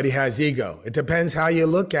 everybody has ego. It depends how you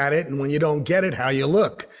look at it. And when you don't get it, how you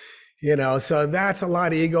look. So that's a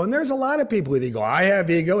lot of ego. And there's a lot of people with ego. I have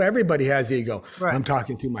ego. Everybody has ego. Right. I'm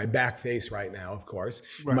talking through my back face right now, of course.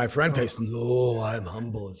 Right. My front face, no, I'm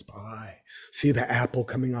humble as pie. See the apple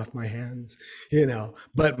coming off my hands,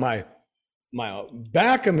 but my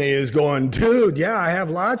back of me is going, dude, yeah, I have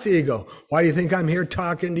lots of ego. Why do you think I'm here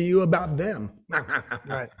talking to you about them?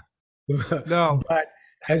 Right. No. But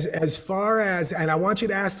as far as, and I want you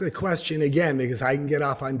to ask the question again, because I can get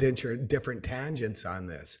off on different tangents on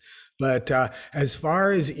this. But as far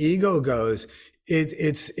as ego goes,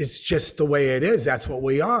 it's just the way it is. That's what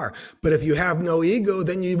we are. But if you have no ego,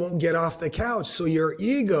 then you won't get off the couch. So your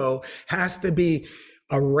ego has to be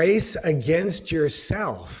a race against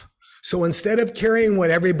yourself. So instead of carrying what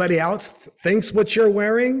everybody else thinks what you're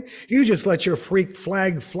wearing, you just let your freak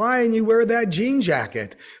flag fly and you wear that jean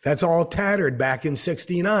jacket that's all tattered back in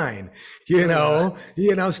 69,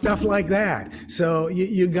 stuff like that. So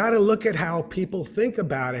you got to look at how people think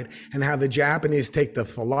about it and how the Japanese take the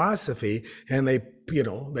philosophy and they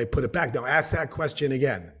put it back. Now ask that question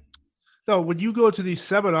again. No, when you go to these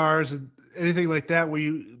seminars and anything like that, where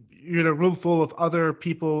you're in a room full of other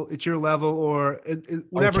people at your level or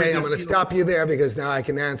whatever. Okay, I'm going to stop you there because now I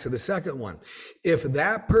can answer the second one. If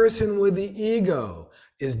that person with the ego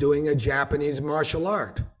is doing a Japanese martial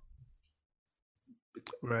art,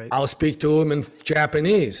 right, I'll speak to them in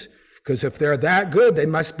Japanese, because if they're that good, they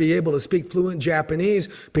must be able to speak fluent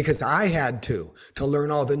Japanese, because I had to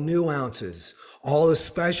learn all the nuances, all the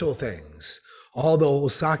special things. All the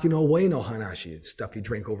Osaki no Wei no Hanashi, stuff you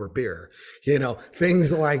drink over beer,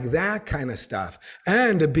 things like that kind of stuff.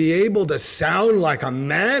 And to be able to sound like a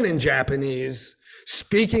man in Japanese,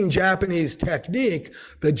 speaking Japanese technique,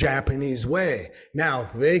 the Japanese way. Now,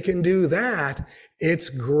 if they can do that, it's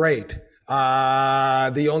great.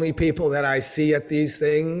 The only people that I see at these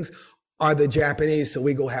things are the Japanese, so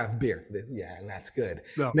we go have beer. Yeah, and that's good.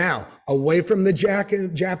 No. Now, away from the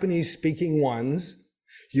Japanese speaking ones,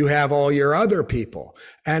 you have all your other people.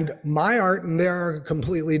 And my art and their are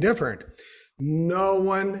completely different. No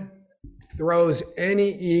one throws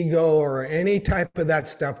any ego or any type of that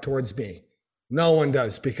stuff towards me. No one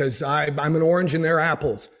does, because I'm an orange and they're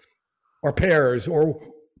apples or pears or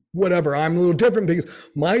whatever. I'm a little different because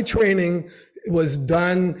my training was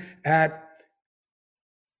done at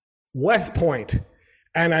West Point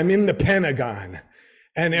and I'm in the Pentagon.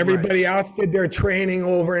 And everybody else did their training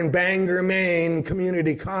over in Bangor, Maine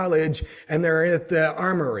Community College, and they're at the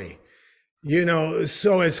Armory.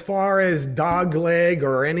 So as far as dog leg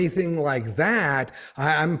or anything like that,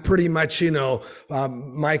 I'm pretty much,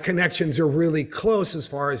 my connections are really close as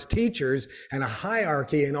far as teachers and a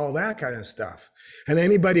hierarchy and all that kind of stuff. And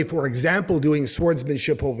anybody, for example, doing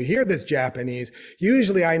swordsmanship over here that's Japanese,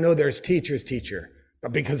 usually I know there's teacher,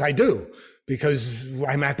 because I do, because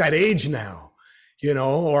I'm at that age now.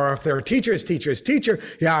 Or if they're teacher.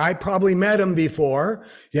 Yeah, I probably met them before.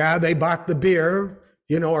 Yeah, they bought the beer,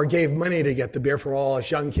 or gave money to get the beer for all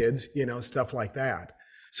us young kids, stuff like that.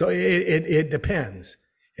 So it depends.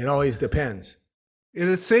 It always depends. And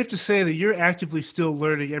it's safe to say that you're actively still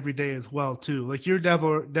learning every day as well, too. Like you're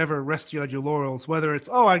never resting on your laurels, whether it's,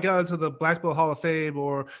 I got into the Black Belt Hall of Fame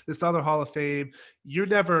or this other Hall of Fame. You're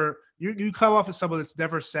never you come off as someone that's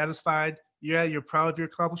never satisfied. Yeah, you're proud of your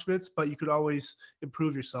accomplishments, but you could always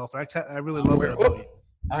improve yourself. I really love that about you.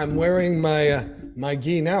 I'm wearing my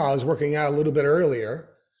gi now. I was working out a little bit earlier.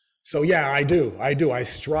 So yeah, I do. I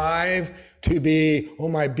strive to be,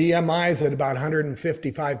 my BMI is at about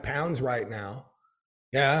 155 pounds right now.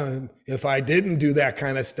 Yeah, if I didn't do that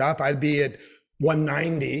kind of stuff, I'd be at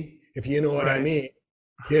 190, if you know what I mean.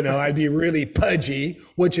 I'd be really pudgy,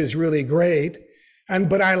 which is really great.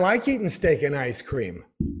 But I like eating steak and ice cream.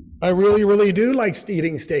 I really, really do like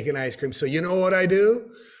eating steak and ice cream. So you know what I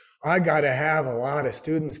do? I got to have a lot of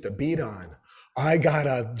students to beat on. I got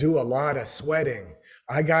to do a lot of sweating.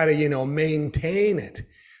 I got to, maintain it.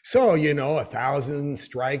 So, 1,000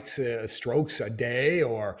 strokes a day,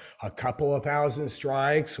 or a couple of thousand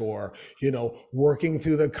strikes, or, working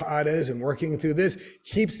through the katas and working through this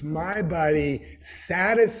keeps my body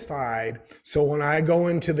satisfied. So when I go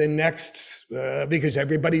into the next, because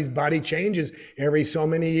everybody's body changes every so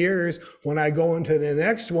many years, when I go into the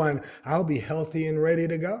next one, I'll be healthy and ready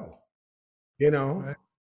to go, Right.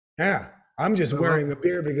 Yeah. I'm just wearing a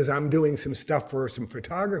beard because I'm doing some stuff for some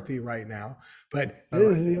photography right now, but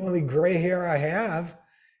this is the only gray hair I have,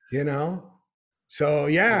 So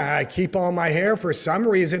yeah, I keep all my hair for some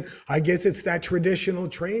reason. I guess it's that traditional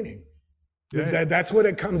training. Right. That's what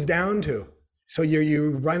it comes down to. So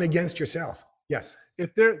you run against yourself. Yes.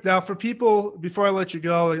 Now for people, before I let you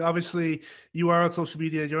go, obviously you are on social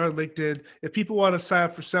media, you're on LinkedIn. If people want to sign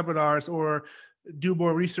up for seminars or do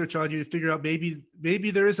more research on you to figure out maybe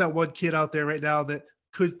there is that one kid out there right now that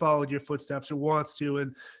could follow in your footsteps or wants to,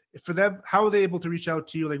 and for them, how are they able to reach out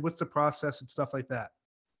to you? Like, what's the process and stuff like that?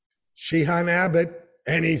 Shihan Abbott,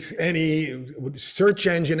 any search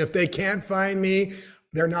engine. If they can't find me,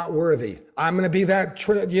 they're not worthy. I'm going to be that,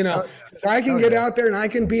 I can get out there and I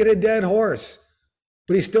can beat a dead horse,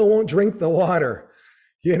 but he still won't drink the water.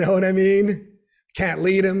 You know what I mean? Can't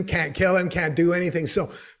lead him, can't kill him, can't do anything. So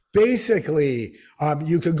basically,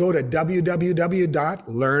 you could go to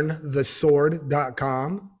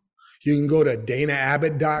www.learnthesword.com. You can go to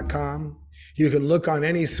danaabbott.com. You can look on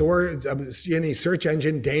any search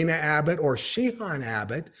engine, Dana Abbott or Shihan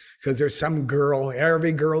Abbott, because there's some girl,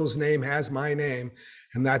 every girl's name has my name.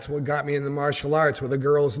 And that's what got me in the martial arts, with a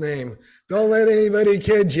girl's name. Don't let anybody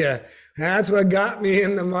kid you. That's what got me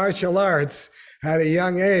in the martial arts at a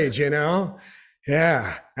young age, Yeah,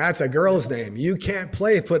 that's a girl's name. You can't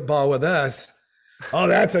play football with us. Oh,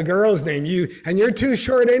 that's a girl's name. And you're too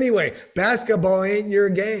short anyway. Basketball ain't your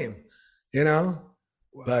game,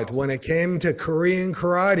 Wow. But when it came to Korean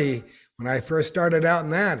karate, when I first started out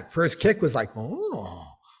in that, first kick was like, oh,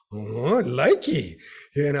 likey,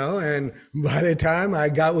 and by the time I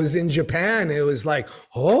was in Japan, it was like,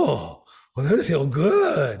 oh, well, that feel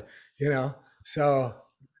good, so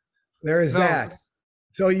there's that.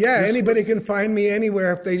 So yeah, anybody can find me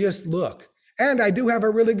anywhere if they just look. And I do have a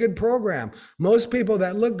really good program. Most people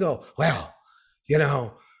that look go, well,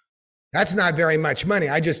 that's not very much money.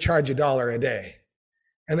 I just charge $1 a day.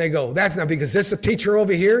 And they go, that's not, because this teacher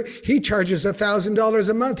over here, he charges $1,000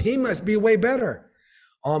 a month. He must be way better.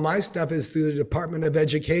 All my stuff is through the Department of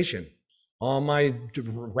Education. All my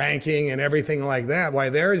ranking and everything like that. Why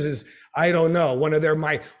theirs is, I don't know.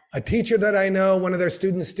 A teacher that I know, one of their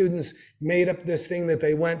students made up this thing that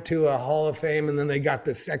they went to a Hall of Fame, and then they got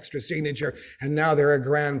this extra signature, and now they're a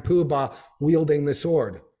grand poobah wielding the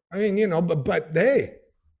sword. I mean, but hey,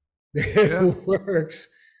 it works.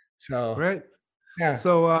 So right. Yeah.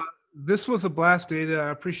 So this was a blast, Dana. I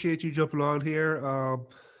appreciate you jumping on here.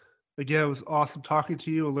 Again, it was awesome talking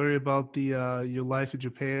to you and learning about your life in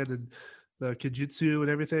Japan and the Kenjutsu and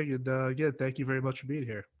everything. And again, thank you very much for being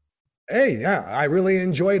here. Hey, yeah, I really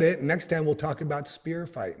enjoyed it. Next time we'll talk about spear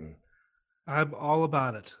fighting. I'm all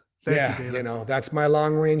about it. Thank you, Dana. That's my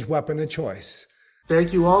long-range weapon of choice.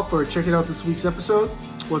 Thank you all for checking out this week's episode.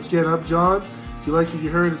 Once again, I'm John. If you like what you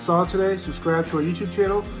heard and saw today, subscribe to our YouTube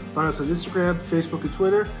channel, find us on Instagram, Facebook, and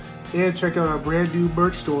Twitter, and check out our brand new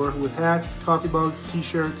merch store with hats, coffee mugs,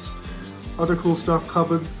 t-shirts, other cool stuff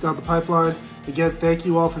coming down the pipeline. Again, thank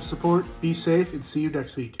you all for support. Be safe and see you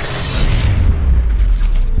next week.